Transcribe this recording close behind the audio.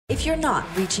If you're not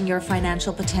reaching your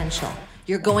financial potential,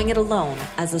 you're going it alone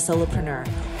as a solopreneur,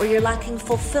 or you're lacking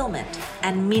fulfillment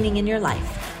and meaning in your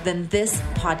life, then this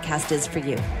podcast is for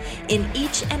you. In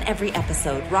each and every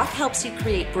episode, Rock helps you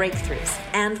create breakthroughs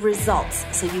and results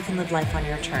so you can live life on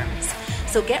your terms.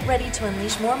 So get ready to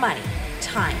unleash more money,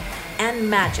 time, and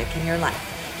magic in your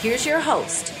life. Here's your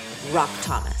host, Rock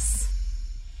Thomas.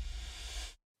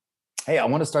 Hey, I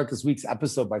want to start this week's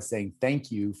episode by saying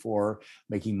thank you for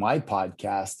making my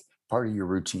podcast part of your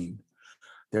routine.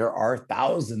 There are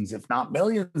thousands, if not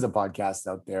millions, of podcasts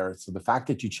out there. So the fact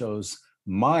that you chose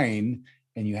mine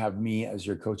and you have me as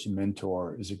your coach and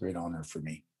mentor is a great honor for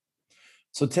me.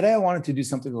 So today I wanted to do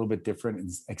something a little bit different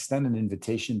and extend an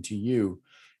invitation to you,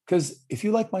 because if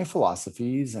you like my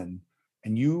philosophies and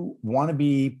you want to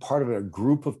be part of a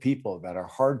group of people that are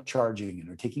hard charging and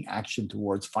are taking action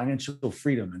towards financial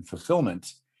freedom and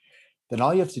fulfillment, then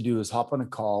all you have to do is hop on a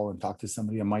call and talk to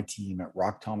somebody on my team at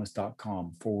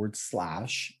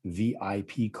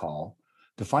rockthomas.com/VIP call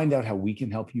to find out how we can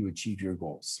help you achieve your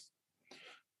goals.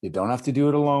 You don't have to do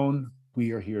it alone.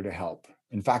 We are here to help.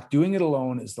 In fact, doing it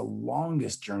alone is the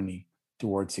longest journey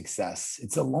towards success.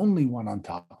 It's a lonely one on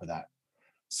top of that.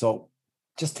 So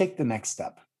just take the next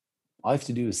step. All you have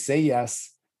to do is say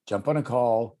yes, jump on a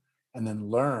call, and then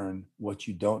learn what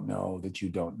you don't know that you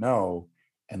don't know.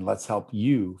 And let's help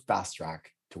you fast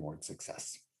track towards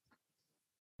success.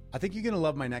 I think you're going to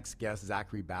love my next guest,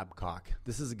 Zachary Babcock.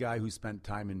 This is a guy who spent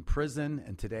time in prison,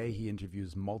 and today he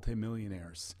interviews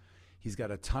multimillionaires. He's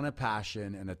got a ton of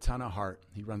passion and a ton of heart.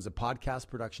 He runs a podcast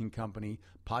production company,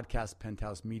 Podcast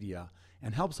Penthouse Media,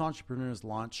 and helps entrepreneurs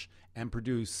launch and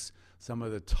produce some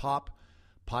of the top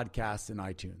podcasts in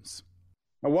iTunes.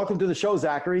 Well, welcome to the show,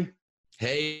 Zachary.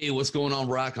 Hey, what's going on,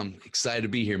 Rock? I'm excited to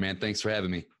be here, man. Thanks for having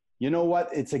me. You know what?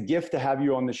 It's a gift to have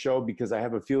you on the show because I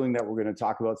have a feeling that we're going to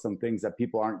talk about some things that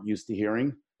people aren't used to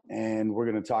hearing. And we're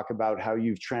going to talk about how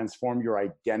you've transformed your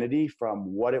identity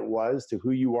from what it was to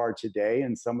who you are today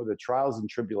and some of the trials and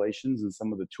tribulations and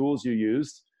some of the tools you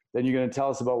used. Then you're going to tell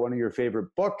us about one of your favorite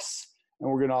books. And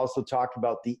we're going to also talk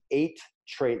about the 8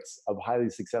 traits of highly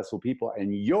successful people.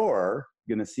 And you're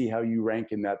going to see how you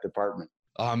rank in that department.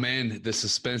 Oh, man, the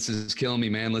suspense is killing me,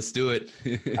 man. Let's do it.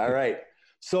 All right.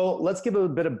 So let's give a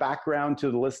bit of background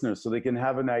to the listeners so they can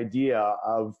have an idea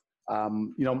of,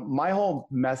 my whole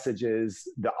message is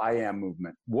the I am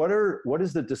movement. What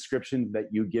is the description that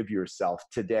you give yourself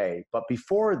today? But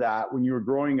before that, when you were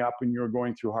growing up and you were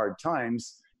going through hard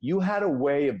times, you had a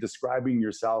way of describing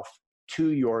yourself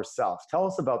to yourself. Tell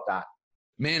us about that.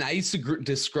 Man, I used to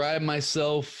describe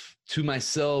myself to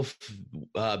myself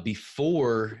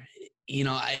before,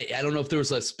 I don't know if there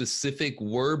was a specific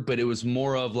word, but it was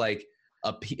more of like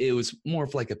a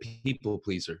people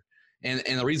pleaser. And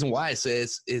the reason why I say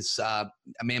is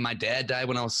my dad died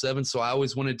when I was 7. So I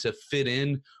always wanted to fit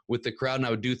in with the crowd, and I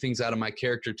would do things out of my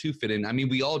character to fit in. I mean,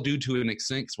 we all do to an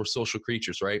extent because we're social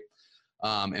creatures, right?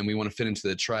 And we want to fit into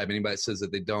the tribe. Anybody that says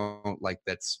that they don't,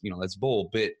 that's bull.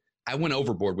 But I went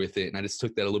overboard with it, and I just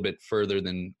took that a little bit further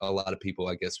than a lot of people,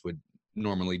 I guess, would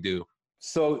normally do.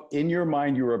 So in your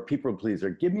mind, you were a people pleaser.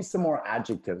 Give me some more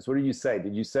adjectives. What did you say?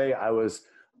 Did you say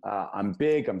I'm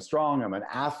big, I'm strong, I'm an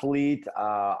athlete,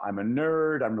 I'm a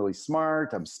nerd, I'm really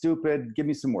smart, I'm stupid? Give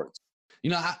me some words.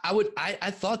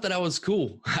 I thought that I was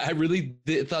cool. I really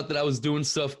thought that I was doing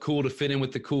stuff cool to fit in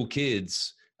with the cool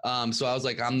kids. So I was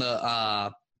like, I'm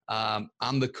the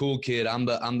cool kid. I'm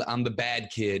the bad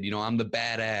kid. I'm the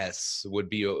badass would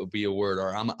be a word,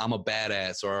 or I'm a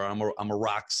badass, or I'm a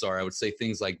rock star. I would say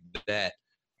things like that.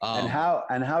 And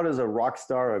how does a rock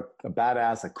star, a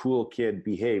badass, a cool kid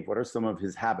behave? What are some of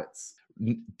his habits?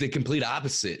 The complete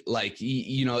opposite.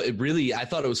 It really, I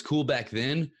thought it was cool back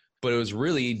then, but it was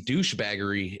really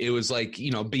douchebaggery. It was like,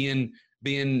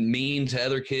 being mean to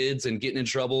other kids and getting in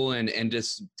trouble and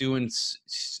just doing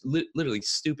literally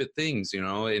stupid things,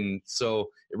 and so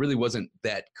it really wasn't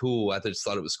that cool. I just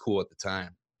thought it was cool at the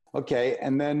time. Okay.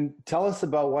 And then tell us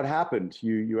about what happened.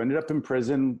 You ended up in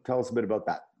prison. Tell us a bit about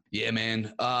that. Yeah,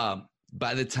 man.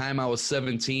 By the time I was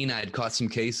 17, I had caught some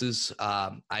cases.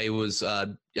 I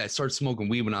started smoking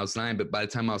weed when I was 9, but by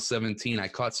the time I was 17, I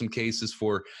caught some cases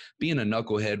for being a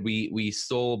knucklehead. We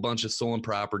stole a bunch of stolen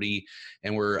property,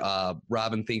 and we're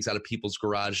robbing things out of people's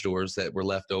garage doors that were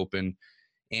left open.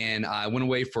 And I went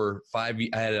away for 5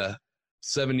 years. I had a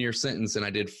 7-year sentence, and I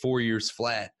did 4 years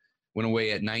flat. Went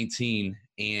away at 19,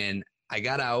 and I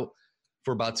got out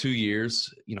for about 2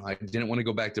 years. I didn't want to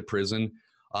go back to prison.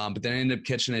 But then I ended up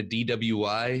catching a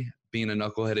DWI, being a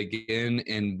knucklehead again,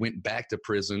 and went back to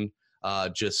prison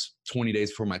just 20 days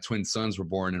before my twin sons were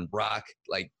born. And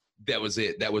that was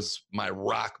it. That was my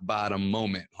rock bottom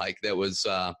moment. That was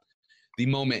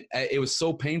the moment. It was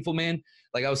so painful, man.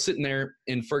 Like I was sitting there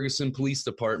in Ferguson Police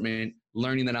Department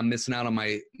learning that I'm missing out on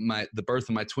the birth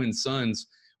of my twin sons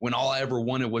when all I ever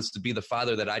wanted was to be the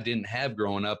father that I didn't have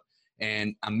growing up.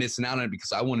 And I'm missing out on it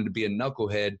because I wanted to be a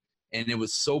knucklehead. And it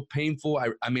was so painful.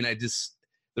 I mean,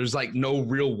 there's like no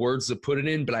real words to put it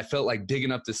in, but I felt like big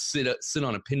enough to sit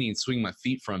on a penny and swing my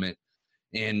feet from it.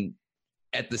 And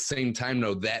at the same time,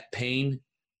 though, that pain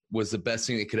was the best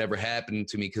thing that could ever happen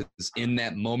to me, because in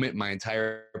that moment, my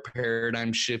entire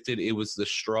paradigm shifted. It was the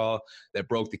straw that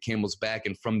broke the camel's back.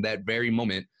 And from that very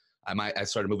moment, I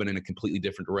started moving in a completely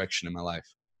different direction in my life.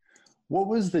 What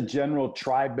was the general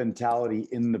tribe mentality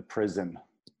in the prison?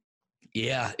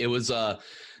 Yeah, it was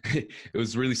it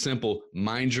was really simple.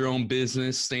 Mind your own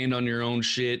business, stand on your own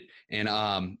shit, and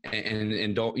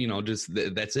don't, you know, just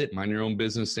that's it. Mind your own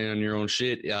business, stand on your own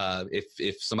shit.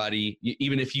 If somebody,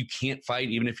 even if you can't fight,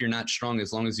 even if you're not strong,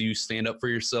 as long as you stand up for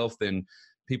yourself, then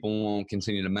people won't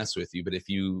continue to mess with you. But if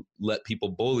you let people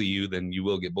bully you, then you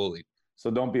will get bullied.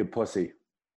 So don't be a pussy.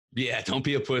 Yeah, don't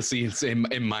be a pussy and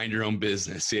mind your own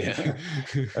business. Yeah.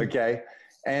 Okay.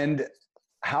 And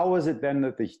how was it then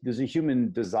that there's a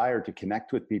human desire to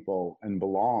connect with people and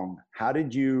belong? How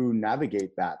did you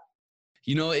navigate that?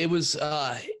 You know, it was,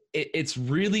 it's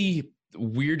really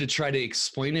weird to try to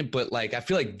explain it, but like, I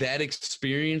feel like that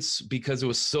experience, because it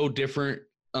was so different,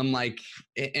 unlike,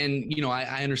 and you know,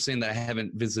 I understand that I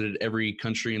haven't visited every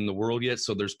country in the world yet.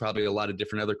 So there's probably a lot of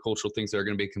different other cultural things that are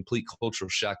going to be a complete cultural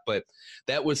shock, but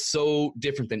that was so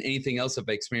different than anything else I've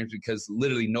experienced, because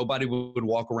literally nobody would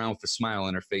walk around with a smile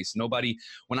on their face. Nobody,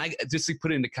 just to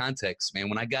put it into context, man,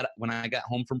 when I got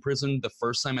home from prison the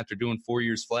first time after doing 4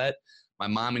 years flat, my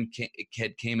mom and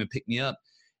kid came and picked me up.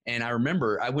 And I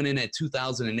remember I went in at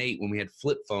 2008 when we had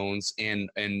flip phones, and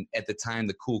at the time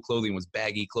the cool clothing was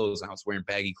baggy clothes, and I was wearing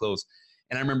baggy clothes.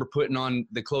 And I remember putting on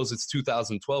the clothes. It's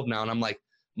 2012 now, and I'm like,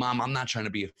 Mom, I'm not trying to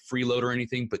be a freeloader or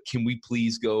anything, but can we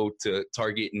please go to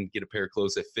Target and get a pair of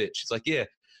clothes that fit? She's like, yeah.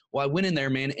 Well, I went in there,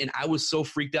 man, and I was so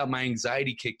freaked out. My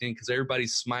anxiety kicked in because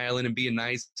everybody's smiling and being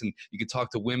nice, and you could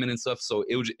talk to women and stuff. So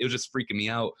it was just freaking me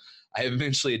out. I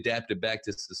eventually adapted back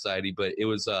to society, but it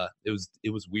was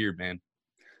weird, man.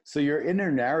 So your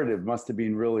inner narrative must have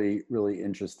been really, really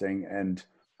interesting. And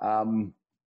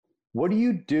what do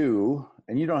you do?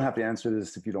 And you don't have to answer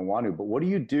this if you don't want to, but what do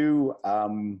you do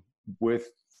with,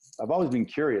 I've always been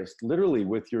curious, literally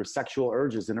with your sexual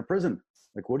urges in a prison?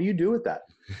 Like, what do you do with that?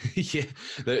 Yeah,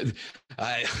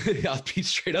 I'll be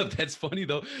straight up. That's funny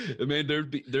though. I mean,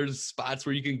 there's spots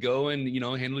where you can go and, you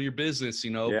know, handle your business,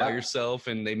 you know, by yourself.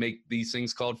 And they make these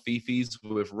things called fifis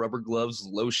with rubber gloves,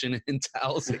 lotion, and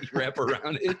towels that you wrap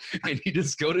around it, and you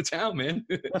just go to town, man.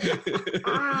 It's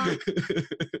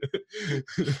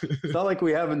not like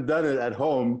we haven't done it at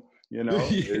home, you know,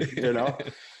 you know,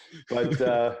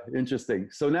 but interesting.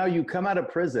 So now you come out of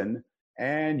prison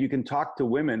and you can talk to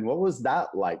women. What was that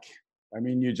like? I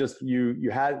mean, you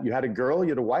had a girl, you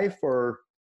had a wife, or?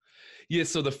 Yeah.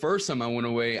 So the first time I went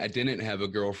away, I didn't have a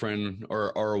girlfriend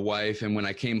or a wife. And when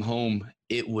I came home,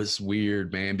 it was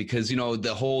weird, man, because, you know,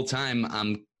 the whole time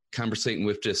I'm conversating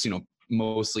with just, you know,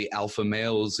 mostly alpha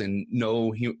males and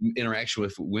no interaction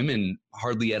with women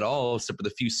hardly at all, except for the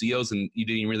few COs, and you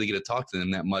didn't really get to talk to them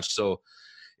that much. So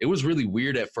it was really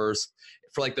weird at first.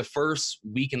 For like the first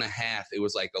week and a half, it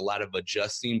was like a lot of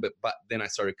adjusting, but then I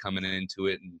started coming into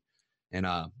it and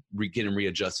getting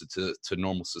readjusted to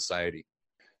normal society.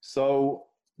 So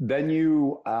then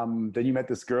you met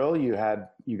this girl, you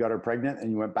got her pregnant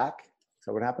and you went back. Is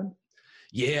that what happened?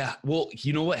 Yeah. Well,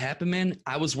 you know what happened, man?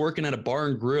 I was working at a bar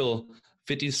and grill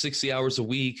 50 to 60 hours a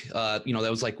week. You know,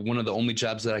 that was like one of the only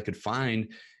jobs that I could find.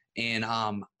 And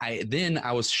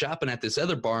I was shopping at this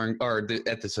other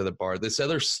this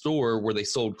other store where they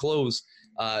sold clothes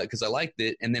because I liked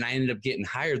it. And then I ended up getting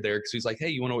hired there because he was like, hey,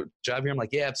 you want a job here? I'm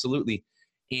like, yeah, absolutely.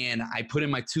 And I put in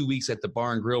my 2 weeks at the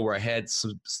bar and grill where I had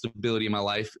some stability in my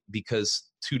life,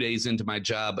 because 2 days into my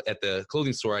job at the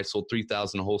clothing store, I sold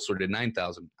 3,000, a whole store did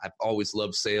 9,000. I've always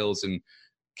loved sales and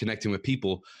connecting with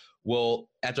people. Well,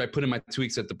 after I put in my 2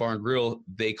 weeks at the bar and grill,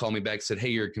 they called me back and said, hey,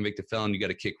 you're a convicted felon. You got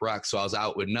to kick rock. So I was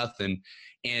out with nothing.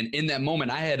 And in that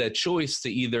moment, I had a choice to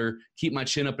either keep my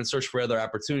chin up and search for other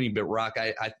opportunity. But rock,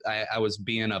 I was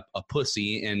being a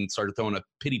pussy and started throwing a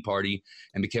pity party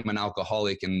and became an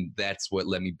alcoholic. And that's what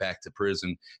led me back to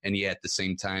prison. And yeah, at the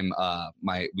same time,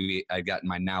 I got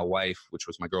my now wife, which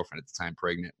was my girlfriend at the time,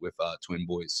 pregnant with twin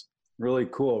boys. Really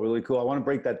cool. Really cool. I want to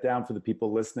break that down for the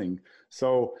people listening.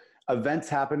 So events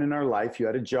happen in our life. You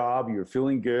had a job, you're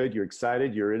feeling good, you're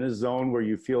excited, you're in a zone where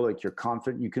you feel like you're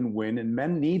confident you can win. And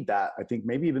men need that, I think,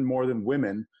 maybe even more than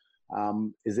women,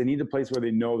 is they need a place where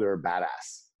they know they're a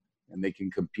badass. and they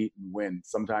can compete and win.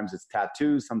 Sometimes it's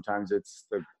tattoos, sometimes it's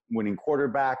the winning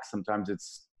quarterback, sometimes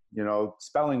it's,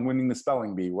 winning the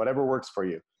spelling bee, whatever works for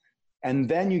you. And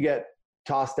then you get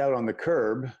tossed out on the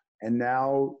curb, and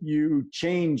now you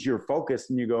change your focus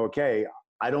and you go, okay,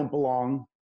 I don't belong.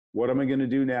 What am I going to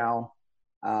do now?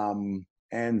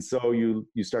 And so you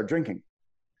start drinking.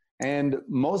 And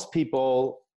most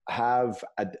people have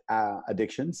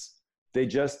addictions. They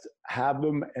just have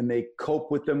them and they cope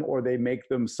with them, or they make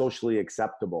them socially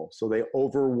acceptable. So they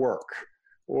overwork,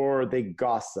 or they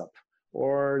gossip,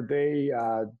 or they,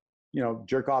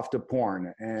 jerk off to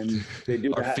porn, and they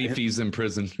do our fifis in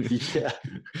prison. Yeah.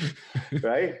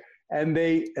 Right. And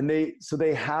so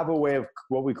they have a way of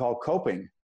what we call coping.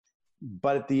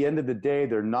 But at the end of the day,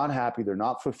 they're not happy. They're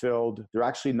not fulfilled. They're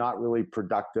actually not really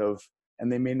productive.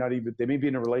 And they may be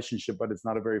in a relationship, but it's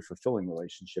not a very fulfilling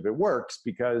relationship. It works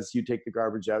because you take the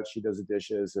garbage out, she does the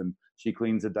dishes, and she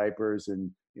cleans the diapers, and,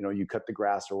 you cut the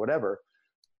grass or whatever.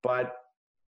 But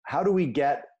how do we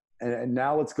get, and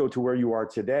now let's go to where you are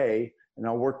today, and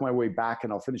I'll work my way back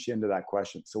and I'll finish the end of that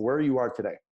question. So where you are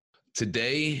today?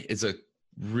 Today is a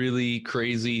really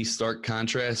crazy stark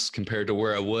contrast compared to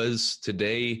where I was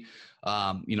today.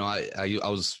 I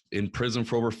was in prison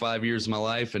for over 5 years of my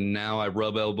life, and now I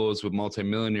rub elbows with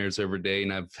multimillionaires every day,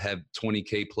 and I've had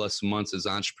 20K plus months as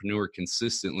an entrepreneur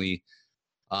consistently,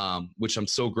 which I'm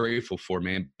so grateful for,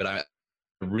 man. But I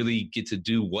really get to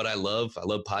do what I love. I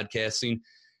love podcasting,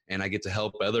 and I get to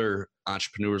help other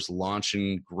entrepreneurs launch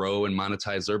and grow and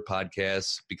monetize their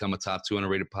podcasts, become a top 200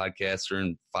 rated podcaster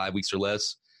in 5 weeks or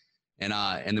less. And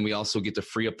then we also get to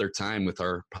free up their time with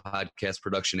our podcast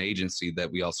production agency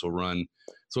that we also run.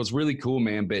 So it's really cool,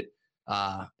 man. But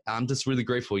I'm just really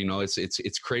grateful.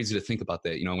 It's crazy to think about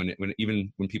that.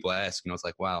 When people ask, it's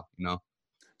like, wow.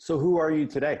 So who are you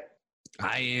today?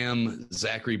 I am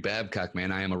Zachary Babcock,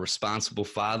 man. I am a responsible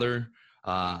father.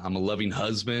 I'm a loving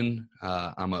husband.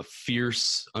 I'm a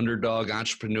fierce underdog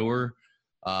entrepreneur.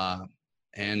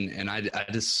 And I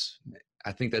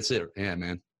think that's it. Yeah,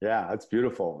 man. Yeah, that's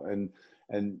beautiful.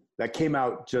 And that came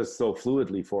out just so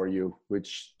fluidly for you,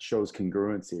 which shows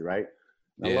congruency, right?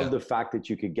 And I love the fact that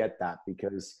you could get that,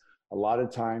 because a lot of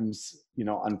times,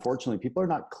 unfortunately, people are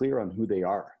not clear on who they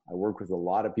are. I work with a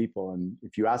lot of people, and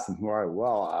if you ask them who are,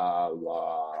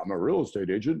 I'm a real estate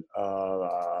agent,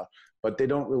 but they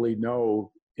don't really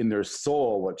know in their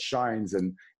soul what shines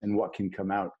and what can come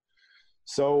out.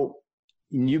 So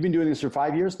you've been doing this for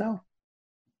 5 years now?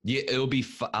 Yeah,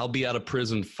 I'll be out of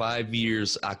prison 5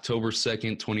 years. October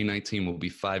 2nd, 2019 will be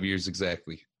 5 years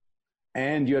exactly.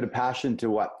 And you had a passion to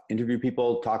what? Interview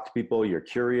people, talk to people. You're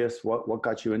curious. What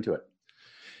got you into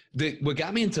it? What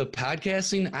got me into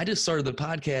podcasting, I just started the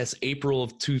podcast April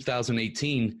of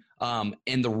 2018.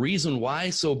 And the reason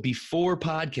why, so before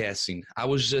podcasting,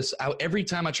 every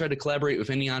time I tried to collaborate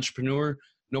with any entrepreneur,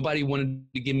 nobody wanted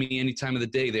to give me any time of the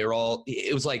day.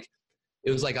 It was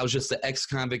like I was just the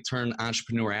ex-convict turned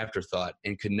entrepreneur afterthought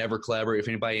and could never collaborate with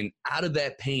anybody. And out of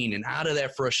that pain and out of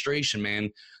that frustration,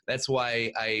 man, that's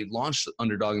why I launched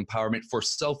Underdog Empowerment, for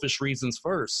selfish reasons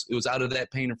first. It was out of that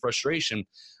pain and frustration,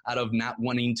 out of not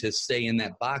wanting to stay in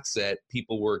that box that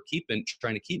people were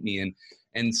trying to keep me in.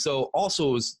 And so also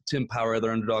it was to empower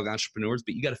other underdog entrepreneurs,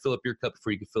 but you got to fill up your cup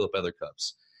before you can fill up other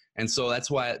cups. And so that's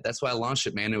why I launched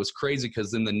it, man. It was crazy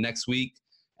because then the next week,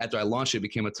 after I launched it,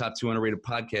 became a top 200 rated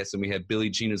podcast, and we had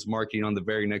Billie Jean's marketing on the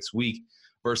very next week,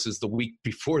 versus the week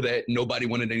before that, nobody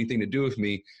wanted anything to do with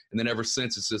me. And then ever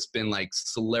since, it's just been like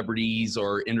celebrities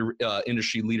or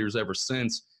industry leaders ever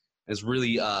since. It's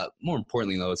really, more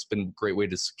importantly though, it's been a great way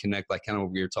to connect, like kind of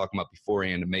what we were talking about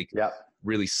beforehand, to make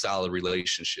really solid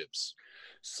relationships.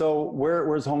 So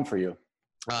where's home for you?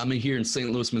 I'm here in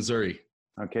St. Louis, Missouri.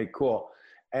 Okay, cool.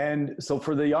 And so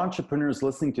for the entrepreneurs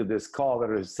listening to this call that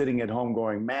are sitting at home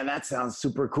going, man, that sounds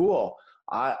super cool.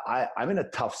 I'm in a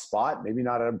tough spot, maybe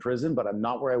not out of prison, but I'm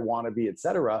not where I want to be, et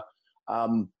cetera.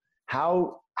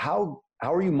 How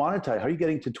are you monetized? How are you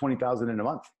getting to 20,000 in a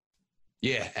month?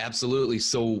 Yeah, absolutely.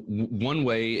 So one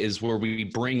way is where we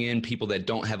bring in people that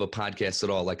don't have a podcast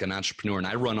at all, like an entrepreneur, and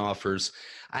I run offers.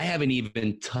 I haven't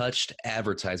even touched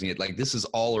advertising it. Like, this is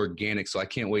all organic, so I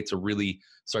can't wait to really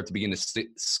start to begin to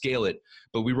scale it.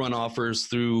 But we run offers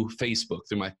through Facebook,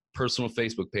 through my personal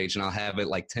Facebook page, and I'll have it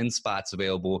like 10 spots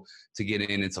available to get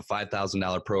in. It's a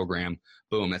 $5,000 program.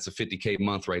 Boom, that's a $50K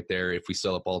month right there if we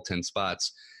sell up all 10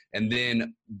 spots. And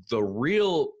then the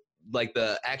real, like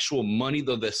the actual money,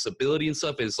 the stability and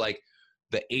stuff, is like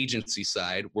the agency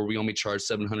side, where we only charge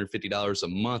 $750 a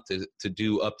month to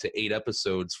do up to 8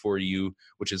 episodes for you,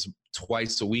 which is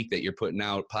twice a week that you're putting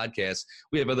out podcasts.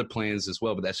 We have other plans as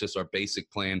well, but that's just our basic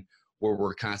plan, where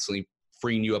we're constantly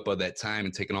freeing you up of that time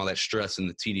and taking all that stress and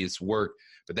the tedious work.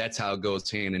 But that's how it goes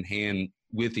hand in hand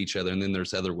with each other. And then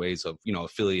there's other ways of,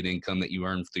 affiliate income that you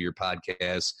earn through your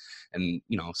podcast. And,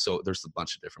 so there's a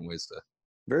bunch of different ways to.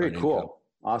 Very cool. Income.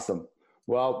 Awesome.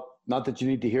 Well, not that you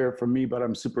need to hear it from me, but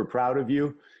I'm super proud of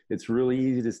you. It's really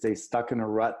easy to stay stuck in a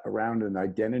rut around an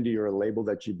identity or a label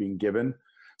that you've been given.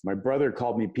 My brother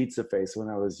called me pizza face when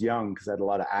I was young because I had a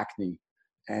lot of acne.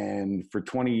 And for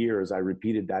 20 years, I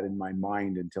repeated that in my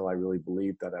mind until I really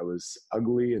believed that I was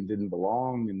ugly and didn't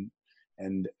belong.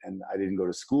 And I didn't go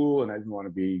to school and I didn't want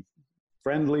to be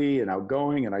friendly and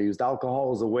outgoing. And I used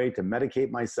alcohol as a way to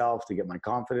medicate myself, to get my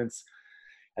confidence.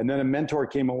 And then a mentor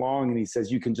came along and he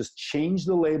says, you can just change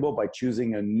the label by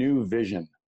choosing a new vision.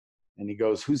 And he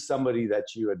goes, who's somebody that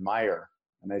you admire?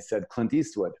 And I said, Clint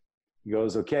Eastwood. He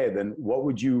goes, okay, then what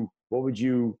would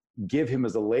you give him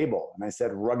as a label? And I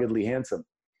said, ruggedly handsome.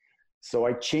 So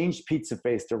I changed pizza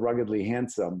face to ruggedly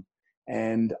handsome.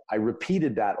 And I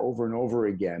repeated that over and over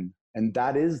again. And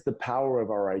that is the power of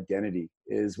our identity,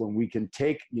 is when we can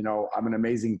take, I'm an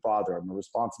amazing father, I'm a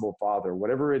responsible father,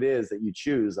 whatever it is that you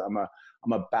choose, I'm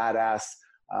a badass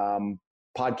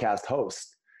podcast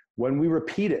host. When we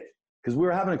repeat it, because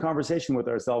we're having a conversation with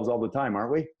ourselves all the time,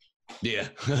 aren't we? Yeah,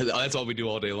 that's all we do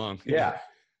all day long. Yeah.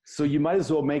 So you might as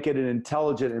well make it an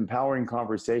intelligent, empowering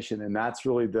conversation. And that's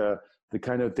really the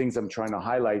kind of things I'm trying to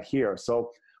highlight here.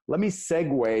 So let me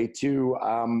segue to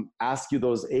ask you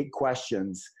those 8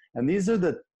 questions. And these are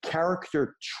the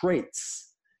character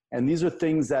traits. And these are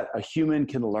things that a human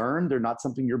can learn. They're not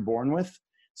something you're born with.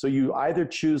 So you either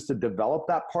choose to develop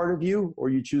that part of you or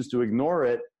you choose to ignore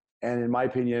it. And in my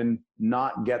opinion,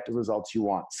 not get the results you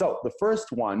want. So the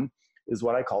first one is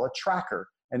what I call a tracker.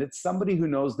 And it's somebody who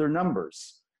knows their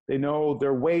numbers. They know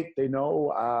their weight. They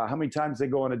know how many times they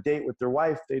go on a date with their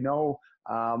wife. They know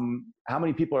how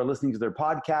many people are listening to their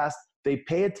podcast. They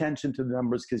pay attention to the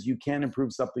numbers because you can't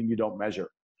improve something you don't measure.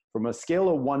 From a scale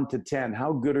of 1 to 10,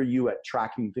 how good are you at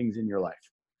tracking things in your life?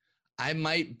 I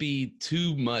might be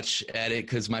too much at it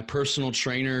because my personal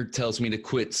trainer tells me to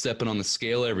quit stepping on the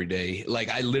scale every day. Like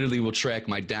I literally will track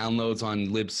my downloads on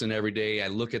Libsyn every day. I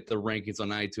look at the rankings on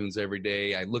iTunes every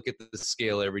day. I look at the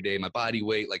scale every day, my body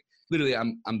weight. Like literally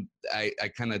I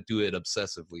kind of do it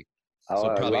obsessively.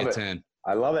 So probably a 10.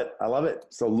 I love it. I love it.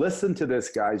 So listen to this,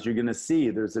 guys. You're going to see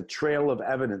there's a trail of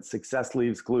evidence. Success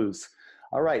leaves clues.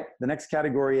 All right. The next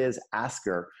category is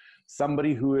asker.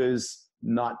 Somebody who is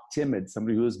not timid,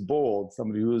 somebody who is bold,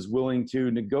 somebody who is willing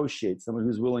to negotiate, somebody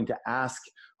who's willing to ask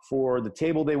for the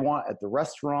table they want at the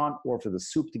restaurant or for the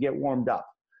soup to get warmed up.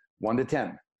 1 to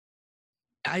 10.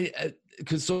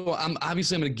 So I'm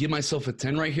going to give myself a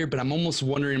 10 right here, but I'm almost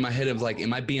wondering in my head of like,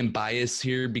 am I being biased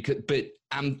here? But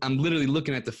I'm literally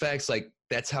looking at the facts. Like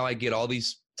that's how I get all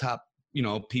these top,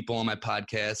 people on my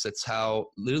podcast. That's how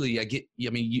literally I get,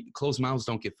 closed mouths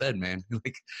don't get fed, man.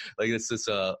 like it's just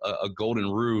a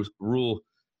golden rule.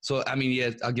 So,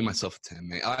 I'll give myself a 10,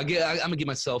 man. I'm going to give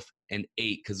myself an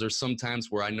 8 because there's some times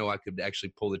where I know I could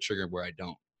actually pull the trigger where I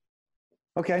don't.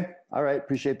 Okay. All right.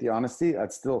 Appreciate the honesty.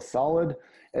 That's still solid.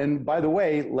 And by the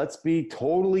way, let's be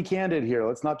totally candid here.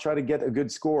 Let's not try to get a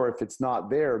good score if it's not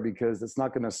there because it's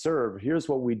not going to serve. Here's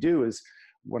what we do is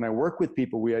when I work with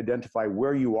people, we identify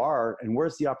where you are and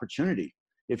where's the opportunity.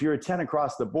 If you're a 10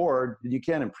 across the board, you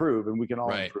can't improve and we can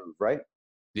all improve, right?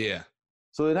 Yeah.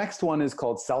 So the next one is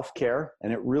called self-care.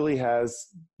 And it really has,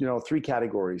 3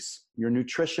 categories. Your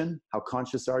nutrition, how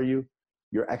conscious are you?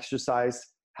 Your exercise,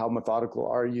 how methodical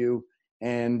are you?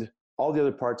 And all the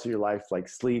other parts of your life like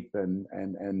sleep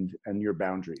and your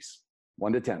boundaries.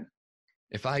 1 to 10.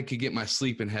 If I could get my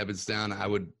sleeping habits down, I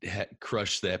would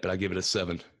crush that, but I give it a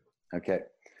 7. Okay.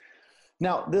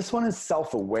 Now, this one is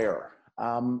self-aware.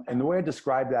 And the way I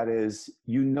describe that is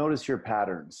you notice your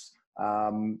patterns.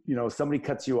 Somebody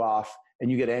cuts you off and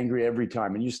you get angry every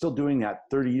time and you're still doing that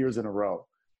 30 years in a row.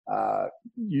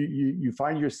 You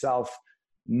find yourself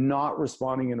not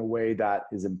responding in a way that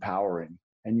is empowering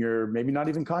and you're maybe not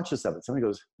even conscious of it. Somebody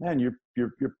goes, man, you're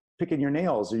picking your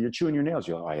nails or you're chewing your nails.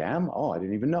 You're like, I am? Oh, I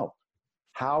didn't even know.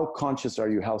 How conscious are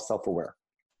you? How self-aware?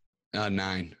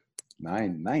 9.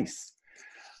 9. Nice.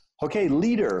 Okay.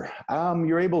 Leader.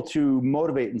 You're able to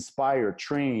motivate, inspire,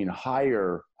 train,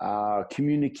 hire,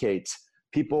 communicate.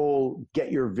 People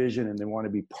get your vision and they want to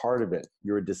be part of it.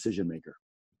 You're a decision maker.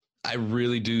 I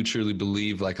really do truly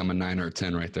believe like I'm a 9 or a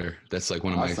 10 right there. That's like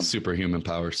one of my superhuman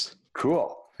powers.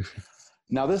 Cool.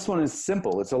 Now this one is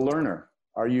simple. It's a learner.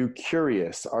 Are you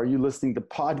curious? Are you listening to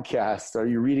podcasts? Are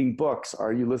you reading books?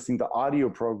 Are you listening to audio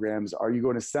programs? Are you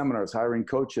going to seminars, hiring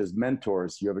coaches,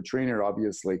 mentors? You have a trainer,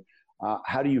 obviously.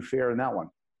 How do you fare in that one?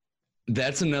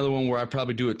 That's another one where I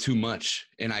probably do it too much.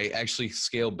 And I actually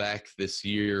scale back this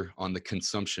year on the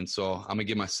consumption. So I'm going to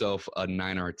give myself a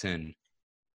 9 or a 10.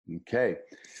 Okay.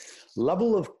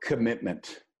 Level of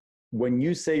commitment. When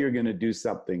you say you're going to do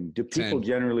something, do people 10.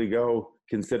 generally go,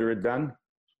 consider it done?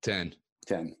 10.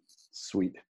 10.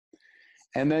 Sweet.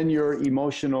 And then your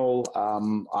emotional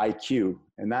IQ.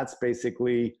 And that's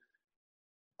basically,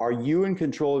 are you in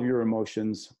control of your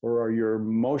emotions, or are your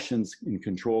emotions in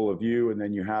control of you? And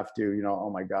then you have to, oh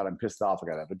my God, I'm pissed off. I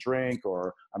got to have a drink,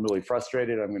 or I'm really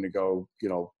frustrated. I'm going to go,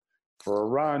 for a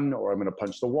run, or I'm going to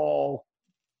punch the wall.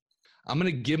 I'm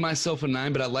going to give myself a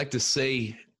 9, but I'd like to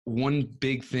say one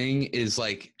big thing is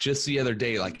like just the other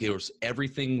day, like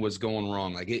everything was going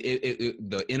wrong. Like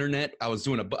the internet, I was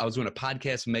doing a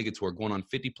podcast mega tour going on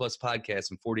 50 plus podcasts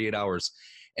in 48 hours.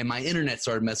 And my internet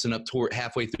started messing up toward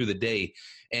halfway through the day.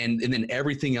 And then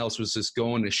everything else was just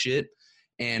going to shit.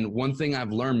 And one thing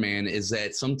I've learned, man, is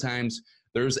that sometimes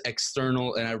there's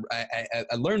external, and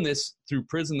I learned this through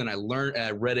prison. Then I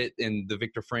read it in the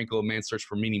Viktor Frankl Man's Search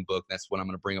for Meaning book. That's what I'm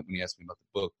going to bring up when you ask me about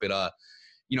the book. But,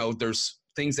 there's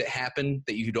things that happen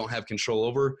that you don't have control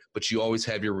over, but you always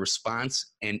have your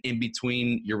response. And in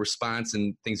between your response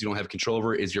and things you don't have control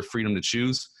over is your freedom to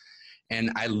choose. And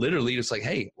I literally just like,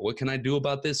 hey, what can I do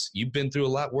about this? You've been through a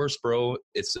lot worse, bro.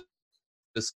 It's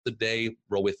just the day,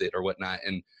 roll with it or whatnot.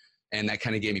 And that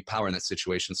kind of gave me power in that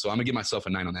situation. So I'm gonna give myself a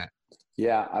 9 on that.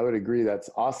 Yeah, I would agree. That's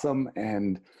awesome.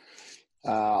 And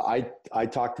I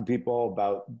talk to people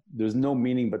about there's no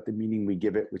meaning but the meaning we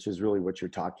give it, which is really what you're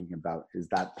talking about, is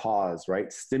that pause,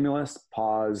 right? Stimulus,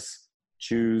 pause,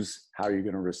 choose how you're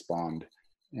going to respond.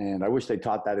 And I wish they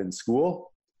taught that in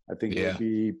school. I think it would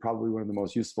be probably one of the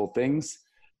most useful things,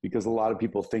 because a lot of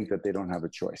people think that they don't have a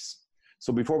choice.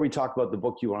 So before we talk about the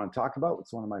book you want to talk about,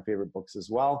 it's one of my favorite books as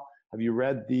well. Have you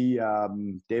read the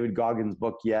David Goggins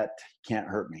book yet? Can't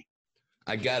Hurt Me.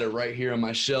 I got it right here on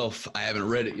my shelf. I haven't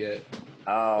read it yet.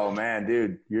 Oh man,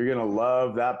 dude, you're going to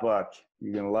love that book.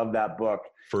 You're going to love that book.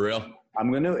 For real? I'm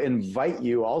going to invite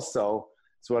you also.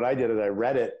 So what I did is I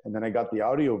read it and then I got the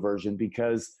audio version,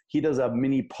 because he does a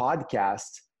mini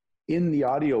podcast in the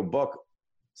audio book.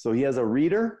 So he has a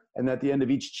reader, and at the end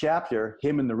of each chapter,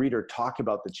 him and the reader talk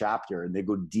about the chapter and they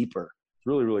go deeper. It's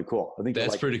really, really cool. I think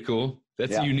that's pretty cool.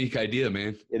 That's a unique idea,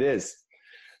 man. It is.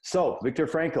 So Viktor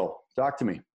Frankl, talk to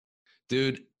me.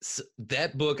 Dude,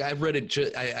 that book, I read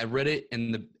it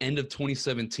in the end of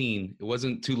 2017. It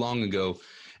wasn't too long ago.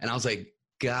 And I was like,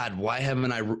 God, why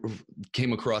haven't I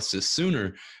came across this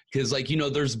sooner? Because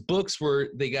there's books where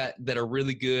that are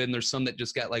really good, and there's some that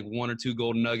just got like 1 or 2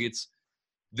 golden nuggets.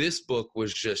 This book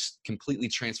was just completely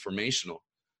transformational.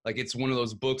 Like, it's one of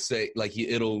those books that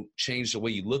it'll change the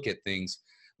way you look at things.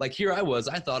 Like, here I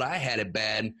thought I had it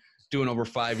bad, doing over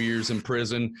 5 years in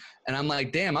prison. And I'm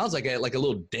like, damn, I was like at a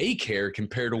little daycare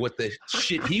compared to what the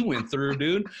shit he went through,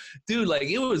 dude. Dude,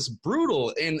 it was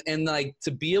brutal. And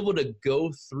to be able to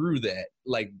go through that,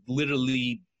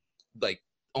 literally,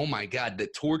 oh my God, the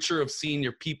torture of seeing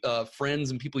your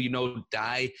friends and people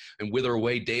die and wither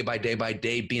away day by day by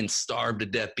day, being starved to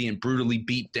death, being brutally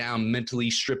beat down,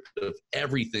 mentally stripped of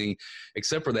everything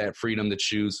except for that freedom to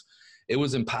choose. It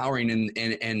was empowering,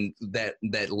 and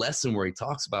that lesson where he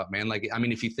talks about, man,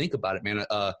 if you think about it, man,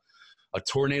 a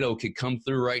tornado could come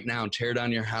through right now and tear down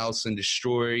your house and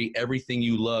destroy everything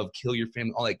you love, kill your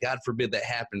family, all that. God forbid that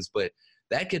happens, but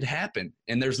that could happen,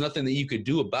 and there's nothing that you could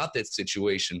do about that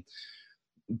situation.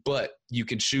 But you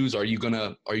can choose: are you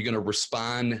gonna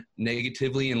respond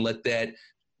negatively and let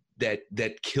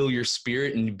that kill your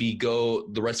spirit and go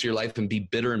the rest of your life and be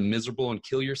bitter and miserable and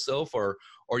kill yourself, or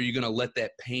are you going to let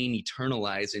that pain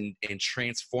eternalize and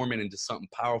transform it into something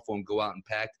powerful and go out and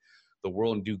impact the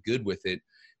world and do good with it?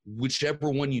 Whichever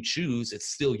one you choose, it's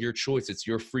still your choice. It's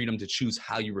your freedom to choose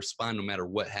how you respond no matter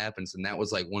what happens. And that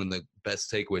was one of the best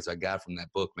takeaways I got from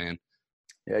that book, man.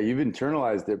 Yeah, you've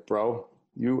internalized it, bro.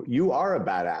 You are a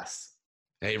badass.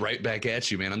 Hey, right back at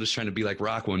you, man. I'm just trying to be like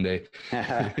Rock one day.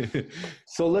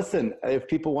 So listen, if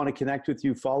people want to connect with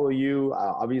you, follow you,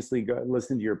 obviously go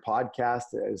listen to your podcast.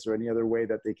 Is there any other way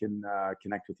that they can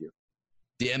connect with you?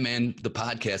 Yeah, man, the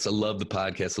podcast. I love the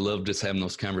podcast. I love just having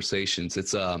those conversations.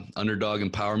 It's Underdog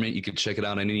Empowerment. You can check it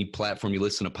out on any platform you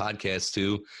listen to podcasts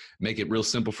to. Make it real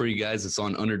simple for you guys. It's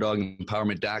on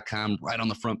underdogempowerment.com, right on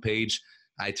the front page.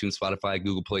 iTunes, Spotify,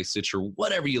 Google Play, Stitcher,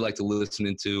 whatever you like to listen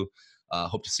into.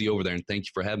 Hope to see you over there, and thank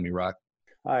you for having me, Rock.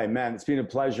 All right, man, it's been a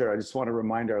pleasure. I just want to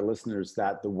remind our listeners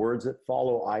that the words that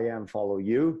follow I am follow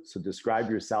you. So describe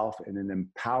yourself in an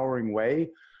empowering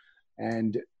way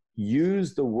and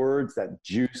use the words that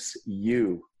juice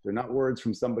you. They're not words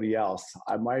from somebody else.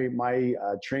 My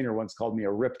trainer once called me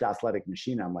a ripped athletic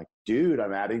machine. I'm like, dude,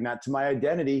 I'm adding that to my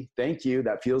identity. Thank you.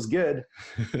 That feels good.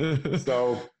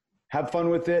 So have fun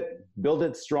with it, build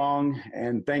it strong.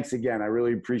 And thanks again. I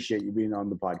really appreciate you being on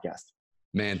the podcast.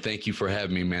 Man, thank you for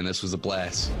having me, man. This was a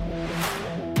blast.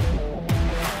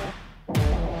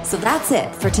 So that's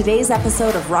it for today's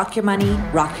episode of Rock Your Money,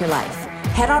 Rock Your Life.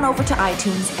 Head on over to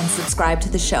iTunes and subscribe to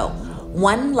the show.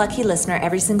 One lucky listener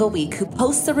every single week who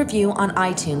posts a review on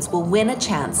iTunes will win a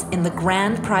chance in the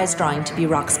grand prize drawing to be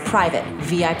Rock's private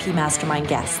VIP mastermind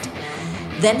guest.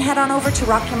 Then head on over to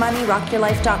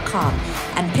rockyourmoneyrockyourlife.com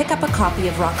and pick up a copy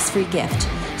of Rock's free gift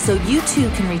so you too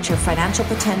can reach your financial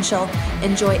potential,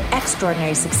 enjoy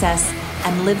extraordinary success,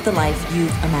 and live the life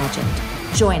you've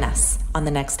imagined. Join us on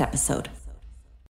the next episode.